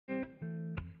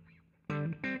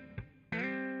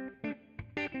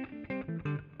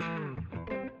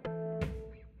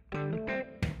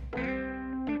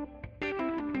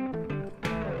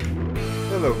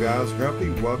Hello guys, Grumpy.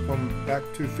 Welcome back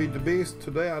to Feed the Beast.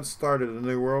 Today I started a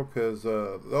new world because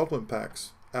the Ultimate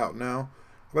Pack's out now.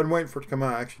 I've been waiting for it to come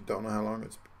out. I actually don't know how long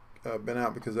it's been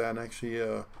out because I hadn't actually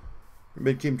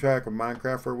been keeping track of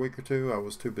Minecraft for a week or two. I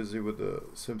was too busy with the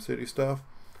SimCity stuff.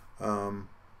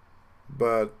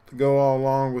 But to go all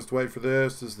along was to wait for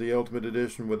this. This is the Ultimate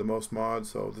Edition with the most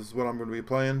mods, so this is what I'm going to be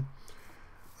playing.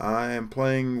 I am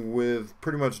playing with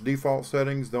pretty much default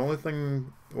settings. The only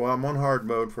thing, well, I'm on hard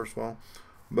mode first of all,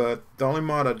 but the only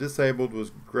mod I disabled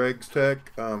was Greg's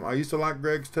Tech. I used to like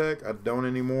Greg's Tech. I don't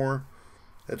anymore.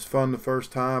 It's fun the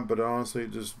first time, but honestly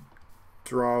it just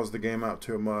draws the game out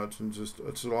too much, and just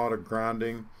it's a lot of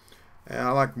grinding. And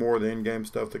I like more of the in-game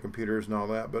stuff, the computers and all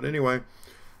that. But anyway,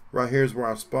 right here's where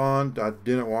I spawned. I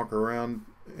didn't walk around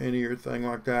any or thing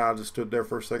like that. I just stood there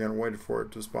for a second and waited for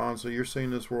it to spawn. So you're seeing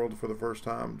this world for the first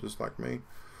time, just like me.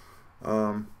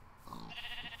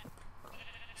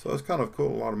 So it's kind of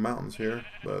cool, a lot of mountains here.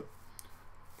 But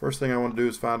first thing I want to do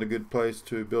is find a good place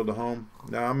to build a home.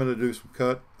 Now I'm going to do some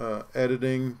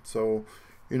editing, so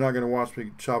you're not going to watch me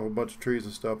chop a bunch of trees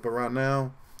and stuff. But right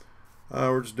now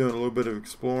we're just doing a little bit of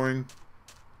exploring,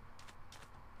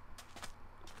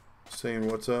 seeing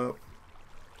what's up.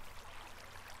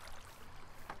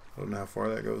 I don't know how far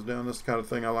that goes down. This is the kind of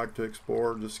thing I like to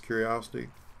explore, just curiosity.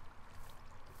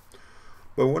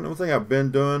 But one thing I've been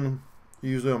doing,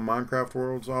 usually on Minecraft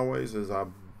worlds always, is I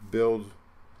build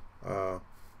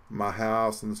my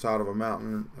house on the side of a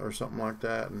mountain or something like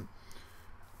that. And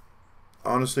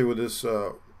honestly, with this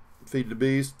Feed the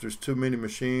Beast, there's too many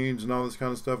machines and all this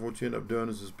kind of stuff. What you end up doing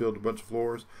is just build a bunch of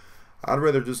floors. I'd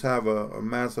rather just have a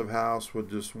massive house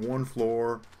with just one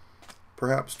floor,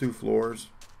 perhaps two floors.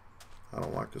 I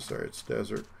don't like this area, it's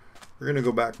desert. We're going to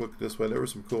go back, look this way. There were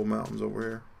some cool mountains over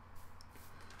here.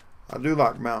 I do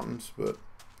like mountains, but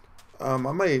I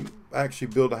may actually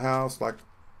build a house, like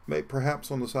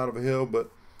perhaps on the side of a hill, but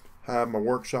have my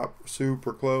workshop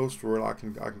super close to where I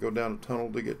can go down a tunnel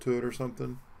to get to it or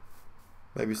something.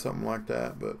 Maybe something like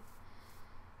that, but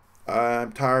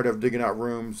I'm tired of digging out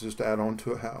rooms just to add on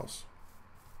to a house.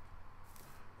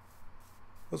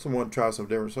 Let's want to try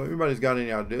something different. So if anybody's got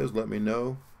any ideas, let me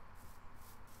know.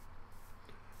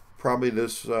 Probably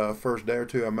this first day or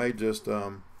two I may just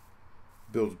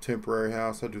build a temporary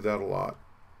house. I do that a lot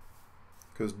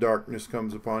because darkness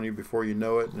comes upon you before you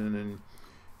know it, and then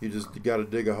you got to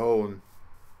dig a hole and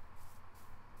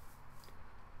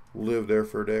live there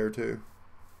for a day or two.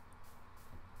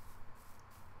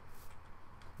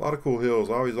 A lot of cool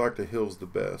hills. I always like the hills the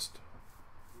best.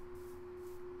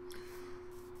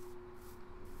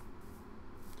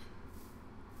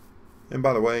 And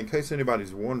by the way, in case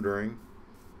anybody's wondering,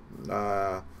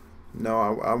 no,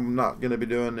 I'm not going to be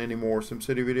doing any more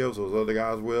SimCity videos. Those other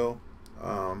guys will.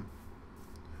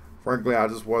 Frankly, I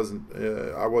just wasn't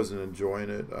enjoying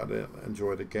it. I didn't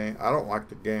enjoy the game. I don't like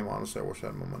the game, honestly. I wish I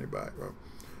had my money back. But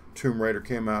Tomb Raider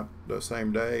came out the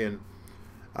same day, and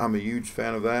I'm a huge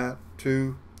fan of that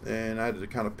too. And I had to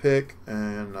kind of pick,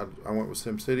 and I went with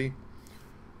SimCity.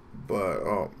 But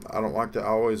I don't like the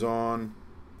always on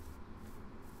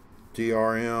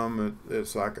DRM.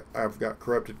 It's like I've got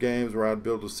corrupted games where I'd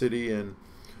build a city and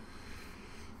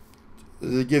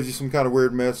it gives you some kind of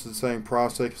weird message saying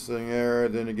processing error.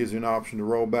 Then it gives you an option to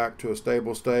roll back to a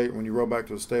stable state. When you roll back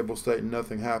to a stable state,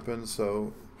 nothing happens.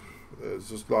 So it's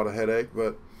just a lot of headache.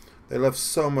 But they left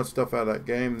so much stuff out of that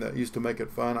game that used to make it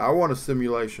fun. I want a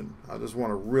simulation. I just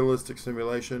want a realistic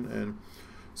simulation. And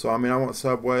so I mean, I want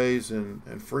subways and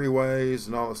freeways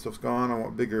and all that stuff's gone. I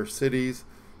want bigger cities.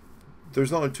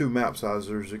 There's only two map sizes.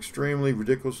 There's extremely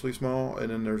ridiculously small, and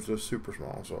then there's just super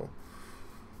small. So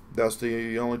that's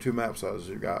the only two map sizes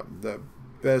you got. The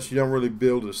best, you don't really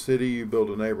build a city, you build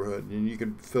a neighborhood, and you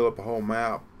can fill up a whole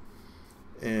map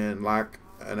in like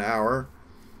an hour.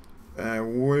 And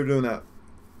when we were doing that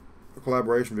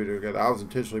collaboration video together, I was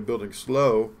intentionally building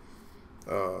slow,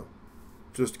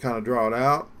 just to kind of draw it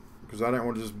out, because I didn't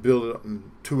want to just build it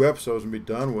in 2 episodes and be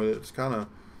done with it. It's kind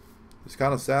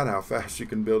of sad how fast you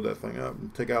can build that thing up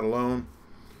and take out a loan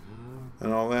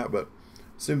and all that. But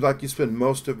it seems like you spend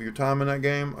most of your time in that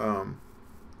game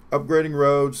upgrading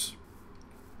roads,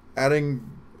 adding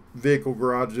vehicle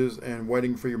garages, and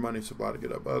waiting for your money supply to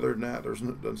get up. Other than that,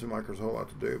 doesn't seem like there's a whole lot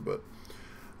to do. But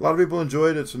a lot of people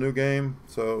enjoy it. It's a new game,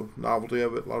 so novelty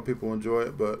of it. A lot of people enjoy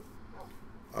it. But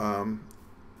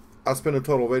I spent a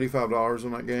total of $85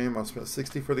 on that game. I spent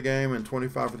 $60 for the game and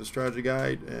 $25 for the strategy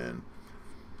guide, and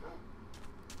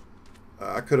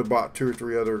I could have bought 2 or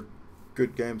 3 other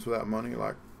good games with that money,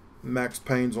 like Max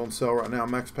Payne's on sale right now.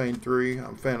 Max Payne 3,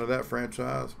 I'm a fan of that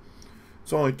franchise.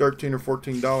 It's only $13 or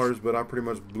 $14, but I pretty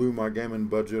much blew my gaming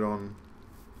budget on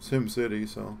SimCity,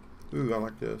 so Ooh, I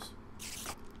like this.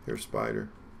 Here's Spider.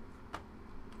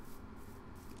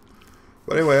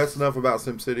 But anyway, that's enough about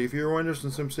SimCity. If you're interested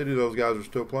in SimCity, those guys are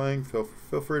still playing. Feel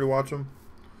free to watch them.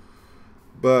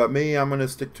 But me, I'm going to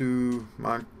stick to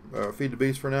my Feed the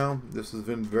Beast for now. This has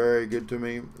been very good to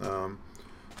me.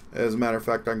 As a matter of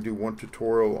fact, I can do one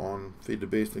tutorial on Feed the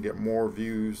Beast and get more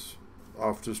views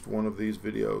off just one of these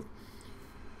videos.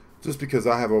 Just because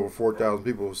I have over 4,000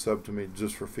 people who sub to me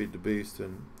just for Feed the Beast,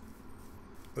 and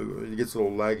it gets a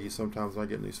little laggy sometimes when I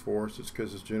get in these forests. It's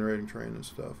because it's generating terrain and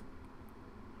stuff.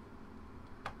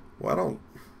 Well,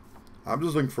 I'm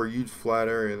just looking for a huge flat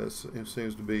area that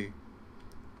seems to be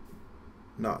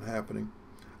not happening.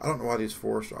 I don't know why these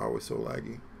forests are always so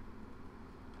laggy.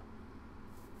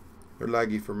 They're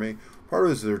laggy for me. Part of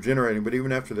this is they're generating, but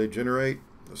even after they generate,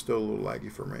 it's still a little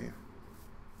laggy for me.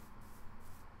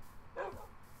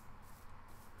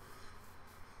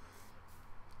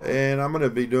 And I'm going to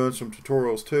be doing some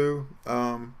tutorials too.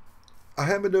 I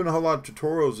haven't been doing a whole lot of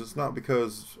tutorials. It's not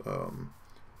because,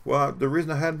 well, the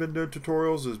reason I hadn't been doing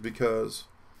tutorials is because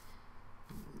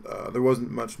there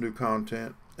wasn't much new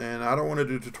content. And I don't want to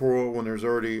do a tutorial when there's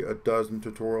already a dozen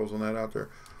tutorials on that out there.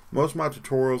 Most of my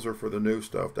tutorials are for the new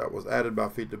stuff that was added by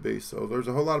Feed the Beast. So there's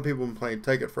a whole lot of people been playing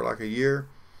Take It for like a year.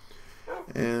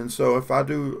 And so if I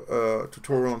do a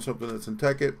tutorial on something that's in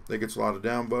Take It, that gets a lot of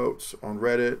downvotes on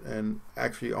Reddit and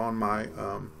actually on my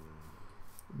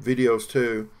videos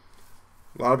too.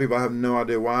 A lot of people have no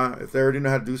idea why. If they already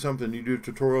know how to do something, you do a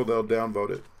tutorial, they'll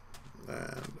downvote it.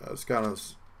 And it's kind of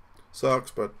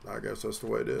sucks, but I guess that's the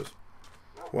way it is.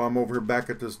 Well, I'm over here back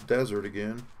at this desert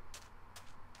again.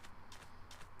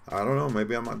 I don't know,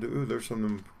 maybe I might do, ooh, there's some of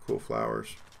them cool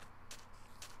flowers.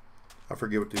 I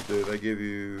forget what these do. They give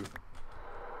you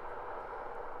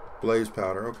blaze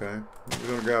powder. Okay, we're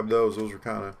going to grab those. Those are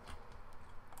kind of,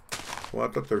 well,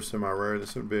 I thought they were semi-rare. There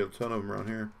seems to be a ton of them around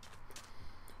here.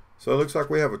 So it looks like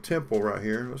we have a temple right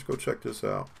here. Let's go check this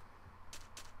out.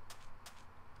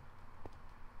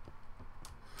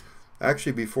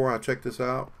 Actually, before I check this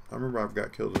out, I remember I've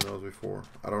got killed in those before.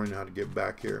 I don't even know how to get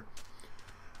back here.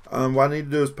 What I need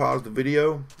to do is pause the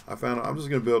video. I'm just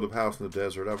going to build a house in the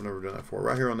desert. I've never done that before.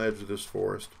 Right here on the edge of this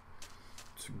forest.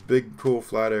 It's a big, cool,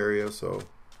 flat area. So,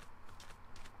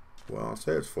 well, I'll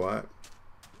say it's flat.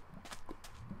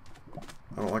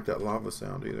 I don't like that lava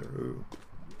sound either. Ooh.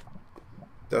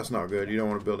 That's not good. You don't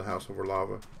want to build a house over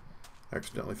lava.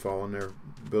 Accidentally fall in there,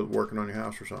 working on your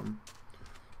house or something.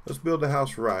 Let's build a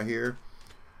house right here.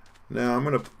 Now I'm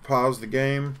going to pause the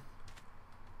game.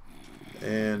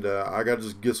 And I got to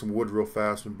just get some wood real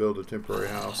fast and build a temporary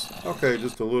house. Okay,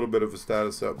 just a little bit of a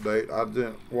status update. I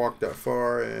didn't walk that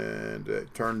far and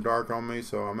it turned dark on me,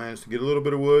 so I managed to get a little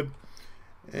bit of wood.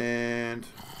 And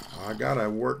I got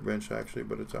a workbench actually,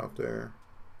 but it's out there.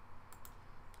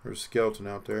 There's a skeleton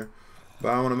out there. But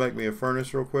I want to make me a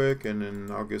furnace real quick, and then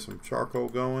I'll get some charcoal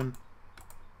going.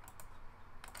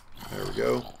 There we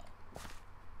go.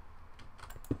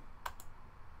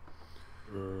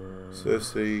 So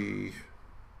let's see.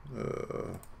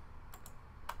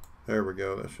 There we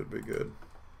go. That should be good.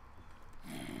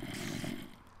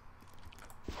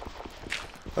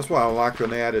 That's why I liked when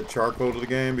they added charcoal to the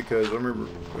game, because I remember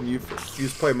when you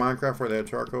used to play Minecraft where they had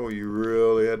charcoal, you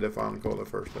really had to find coal the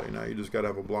first day. Now you just got to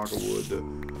have a block of wood to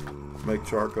make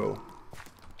charcoal.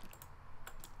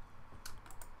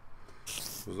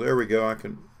 So there we go. I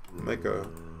can make a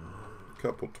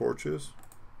couple torches,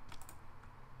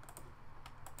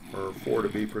 or 4 to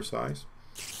be precise.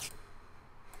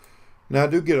 Now I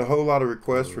do get a whole lot of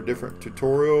requests for different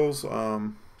tutorials.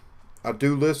 I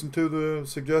do listen to the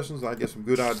suggestions. I get some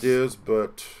good ideas,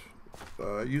 but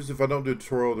usually if I don't do a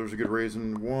tutorial, there's a good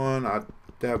reason. One, I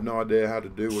have no idea how to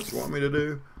do what you want me to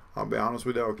do. I'll be honest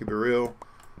with you. I'll keep it real.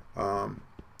 I'm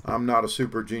not a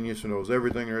super genius who knows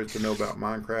everything there is to know about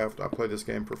Minecraft. I play this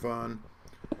game for fun.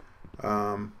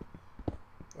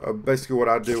 Basically what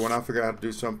I do when I figure out how to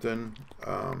do something,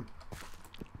 a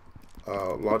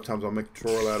lot of times I'll make a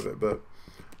tutorial out of it, but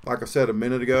like I said a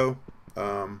minute ago,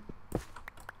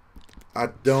 I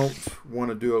don't want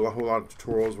to do a whole lot of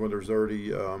tutorials when there's already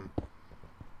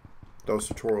those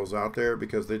tutorials out there,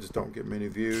 because they just don't get many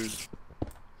views.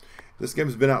 This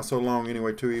game's been out so long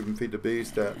anyway too, even Feed the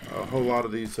Beast, that a whole lot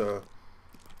of these a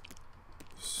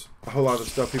whole lot of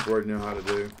stuff people already know how to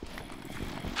do.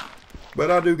 But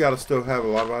I do gotta still have a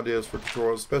lot of ideas for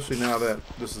tutorials, especially now that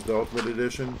this is the Ultimate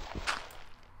Edition.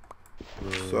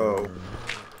 So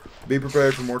be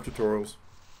prepared for more tutorials.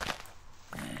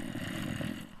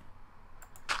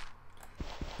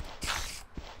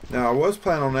 Now I was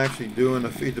planning on actually doing a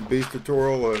Feed the Beast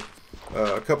tutorial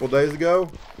a couple days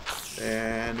ago,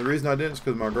 And the reason I didn't is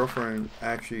because my girlfriend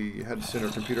actually had to send her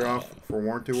computer off for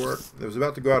warranty work. It was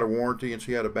about to go out of warranty, and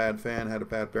she had a bad fan, had a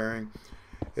bad bearing.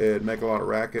 It'd make a lot of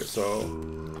racket,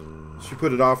 so she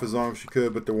put it off as long as she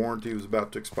could, but the warranty was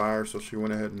about to expire, so she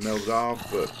went ahead and mailed it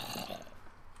off.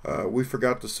 But we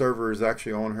forgot the server is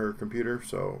actually on her computer,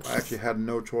 so I actually had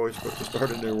no choice but to start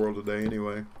a new world today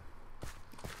anyway.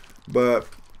 But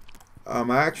I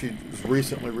actually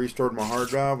recently restored my hard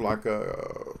drive like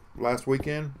last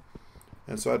weekend,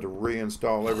 and so I had to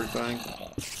reinstall everything.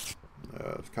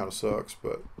 It kind of sucks,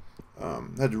 but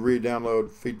had to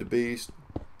re-download Feed the Beast.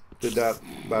 Did that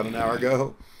about an hour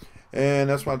ago, and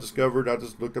that's what I discovered. I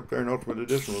just looked up there and Ultimate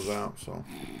Edition was out, so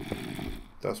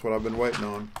that's what I've been waiting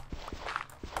on.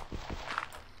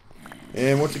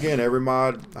 And once again, I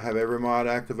have every mod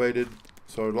activated,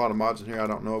 so a lot of mods in here I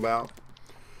don't know about.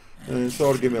 And so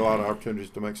it'll give me a lot of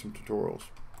opportunities to make some tutorials.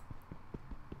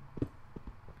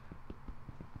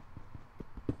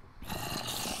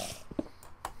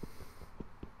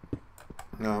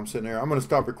 Now I'm sitting here. I'm going to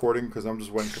stop recording because I'm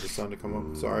just waiting for the sun to come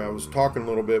up. Sorry, I was talking a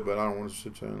little bit, but I don't want to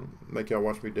sit and make y'all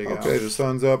watch me dig out. Okay, the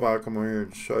sun's up. I'll come over here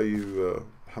and show you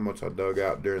how much I dug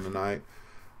out during the night.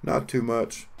 Not too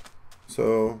much.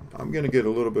 So I'm going to get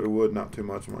a little bit of wood, not too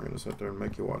much. I'm not going to sit there and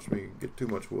make you watch me get too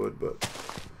much wood, but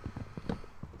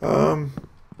I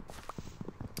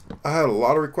had a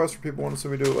lot of requests for people wanting to see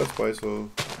me do a Let's Play,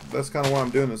 so that's kind of why I'm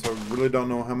doing this. I really don't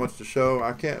know how much to show.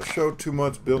 I can't show too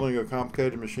much building a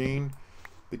complicated machine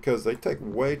because they take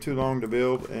way too long to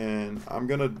build, and I'm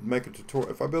going to make a tutorial.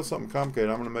 If I build something complicated,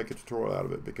 I'm going to make a tutorial out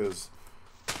of it because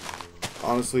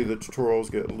honestly, the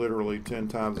tutorials get literally 10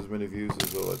 times as many views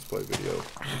as the Let's Play video.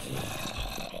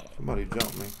 Somebody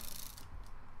jumped me.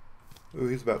 Ooh,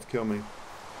 he's about to kill me.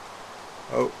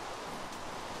 Oh.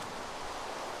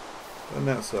 Doesn't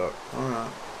that suck?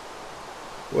 Alright.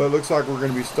 Well, it looks like we're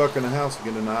going to be stuck in the house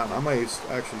again tonight. I may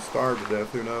actually starve to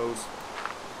death. Who knows?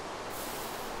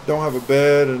 Don't have a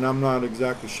bed, and I'm not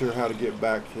exactly sure how to get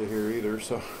back to here either.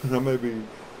 So I may be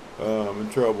in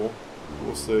trouble.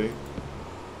 We'll see.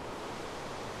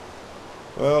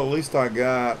 Well, at least I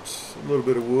got a little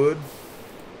bit of wood.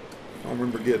 I don't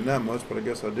remember getting that much, but I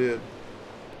guess I did.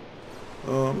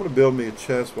 I'm going to build me a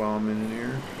chest while I'm in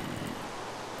here.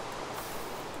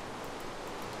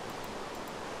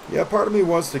 Yeah, part of me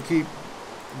wants to keep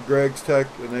Greg's Tech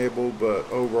enabled,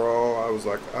 but overall,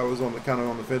 I was on the kind of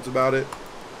on the fence about it.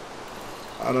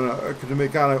 I don't know. To me,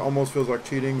 it kind of almost feels like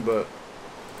cheating, but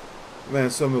man,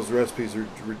 some of those recipes are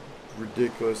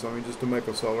ridiculous. I mean, just to make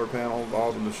a solar panel,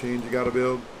 all the machines you got to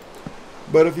build.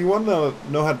 But if you want to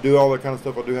know how to do all that kind of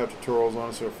stuff, I do have tutorials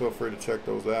on it, so feel free to check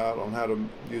those out on how to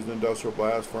use an industrial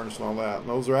blast furnace and all that. And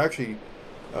those are actually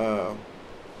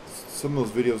some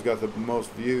of those videos got the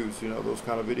most views, you know, those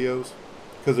kind of videos,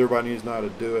 because everybody needs to know how to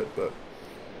do it. But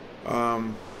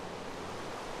I'm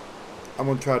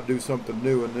going to try to do something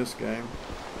new in this game.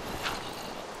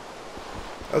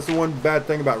 That's the one bad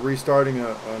thing about restarting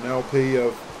an LP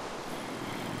of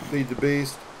Feed the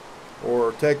Beast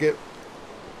or Take It.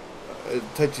 It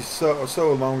takes you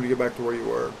so long to get back to where you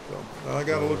were.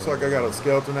 So looks like I got a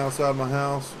skeleton outside my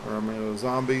house, or I mean a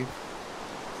zombie,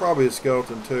 probably a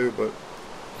skeleton too, but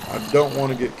I don't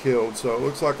want to get killed. So it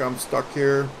looks like I'm stuck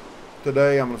here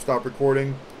today. I'm going to stop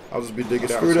recording. I'll just be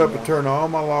digging out. Screwed up and turned all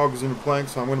my logs into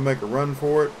planks, so I'm going to make a run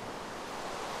for it.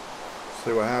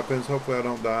 See what happens. Hopefully I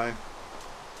don't die.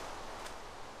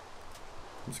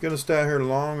 I'm just going to stay out here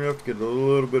long enough to get a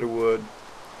little bit of wood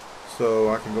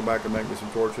so I can go back and make me some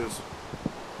torches.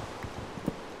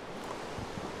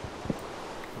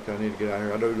 Okay, I need to get out of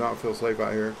here. I do not feel safe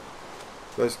out here.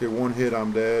 Basically, one hit,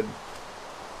 I'm dead.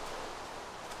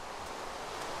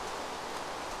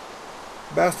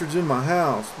 Bastards in my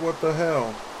house. What the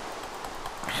hell?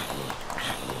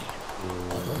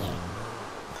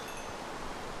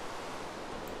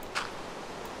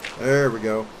 There we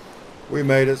go. We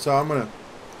made it. So I'm going to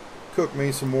cook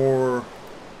me some more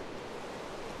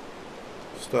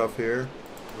stuff here.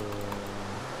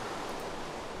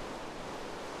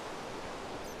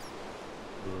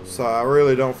 So I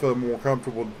really don't feel more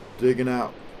comfortable digging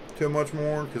out too much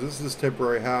more because this is a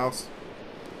temporary house.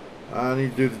 I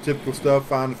need to do the typical stuff,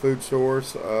 find a food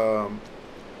source,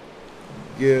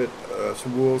 get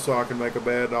some wool so I can make a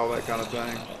bed, all that kind of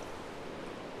thing.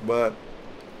 But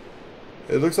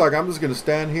it looks like I'm just going to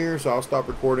stand here, so I'll stop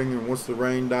recording, and once the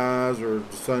rain dies or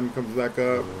the sun comes back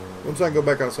up, once I can go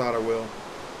back outside I will.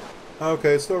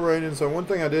 Okay, it's still raining, so one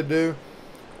thing I did do,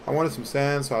 I wanted some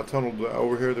sand, so I tunneled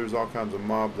over here. There's all kinds of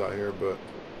mobs out here, but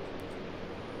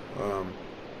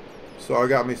so I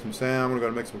got me some sand. I'm going to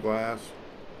go make some glass.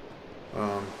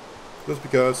 Just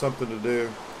because, something to do.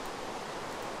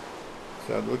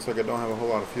 It looks like I don't have a whole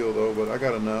lot of fuel though, but I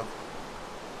got enough.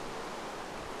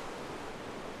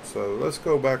 So let's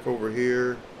go back over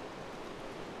here.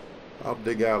 I'll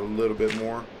dig out a little bit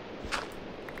more.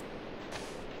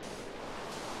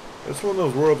 It's one of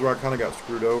those worlds where I kind of got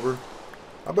screwed over.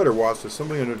 I better watch this.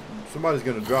 Somebody's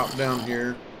gonna drop down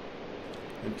here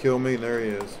and kill me, and there he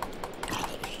is.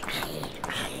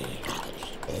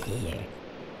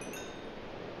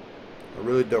 I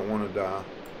really don't want to die.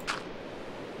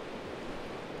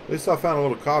 At least I found a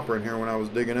little copper in here when I was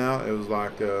digging out. It was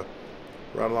like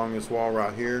right along this wall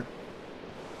right here.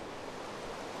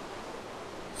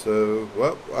 So,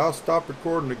 well, I'll stop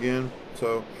recording again.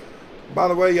 So, by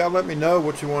the way, y'all let me know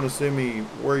what you want to see me,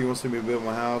 where you want to see me build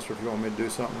my house, or if you want me to do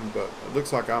something. But it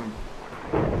looks like I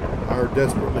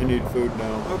desperately need food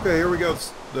now. Okay, here we go.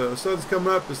 The sun's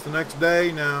coming up. It's the next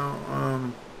day now.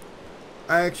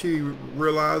 I actually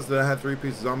realized that I had 3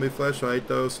 pieces of zombie flesh. So I ate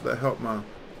those, so that helped my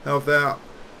health out.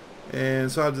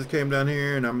 And so I just came down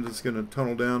here, and I'm just gonna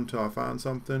tunnel down until I find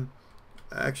something.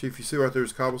 Actually, if you see right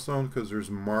there's cobblestone, because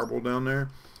there's marble down there.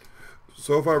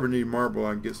 So if I ever need marble,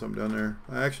 I can get some down there.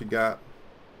 I actually got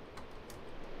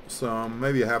some,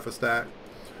 maybe a half a stack.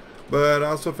 But I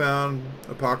also found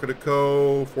a pocket of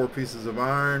coal, 4 pieces of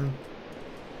iron.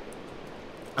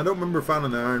 I don't remember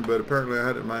finding the iron, but apparently I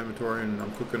had it in my inventory and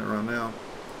I'm cooking it right now.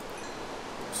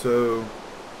 So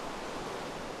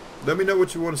let me know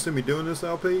what you want to see me doing this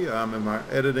LP. Am I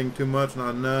editing too much,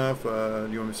 not enough? Do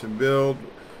you want me to see me build?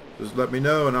 Just let me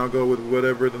know and I'll go with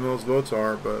whatever the most votes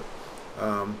are. But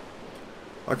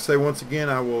like I say, once again,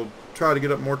 I will try to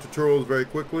get up more tutorials very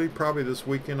quickly. Probably this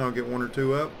weekend I'll get 1 or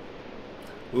 2 up.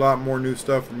 A lot more new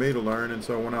stuff for me to learn, and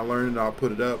so when I learn it, I'll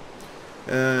put it up.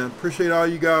 And appreciate all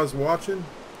you guys watching.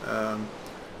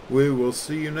 We will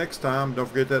see you next time. Don't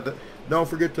forget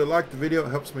to like the video. It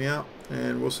helps me out,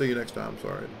 and we'll see you next time.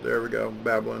 Sorry, there we go,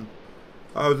 babbling.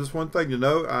 Oh, just one thing to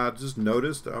note. I just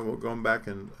noticed, I was going back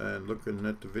and looking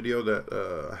at the video,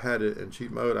 that I had it in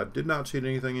cheat mode. I did not cheat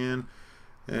anything in.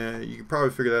 And you can probably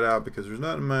figure that out because there's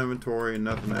nothing in my inventory and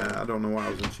nothing. I don't know why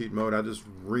I was in cheat mode. I just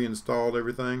reinstalled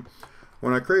everything.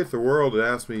 When I created the world, it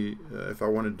asked me if I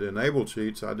wanted to enable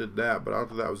cheats. I did that, but I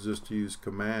thought that was just to use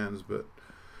commands. But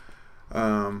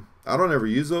I don't ever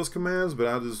use those commands, but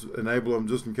I just enable them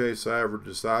just in case I ever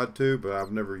decide to. But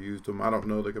I've never used them. I don't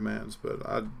know the commands, but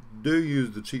I do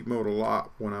use the cheat mode a lot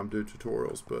when I'm doing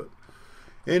tutorials. But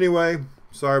anyway,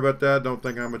 sorry about that. Don't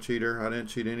think I'm a cheater. I didn't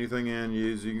cheat anything in.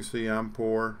 As you can see, I'm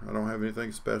poor. I don't have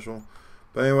anything special.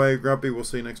 But anyway, Grumpy, we'll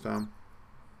see you next time.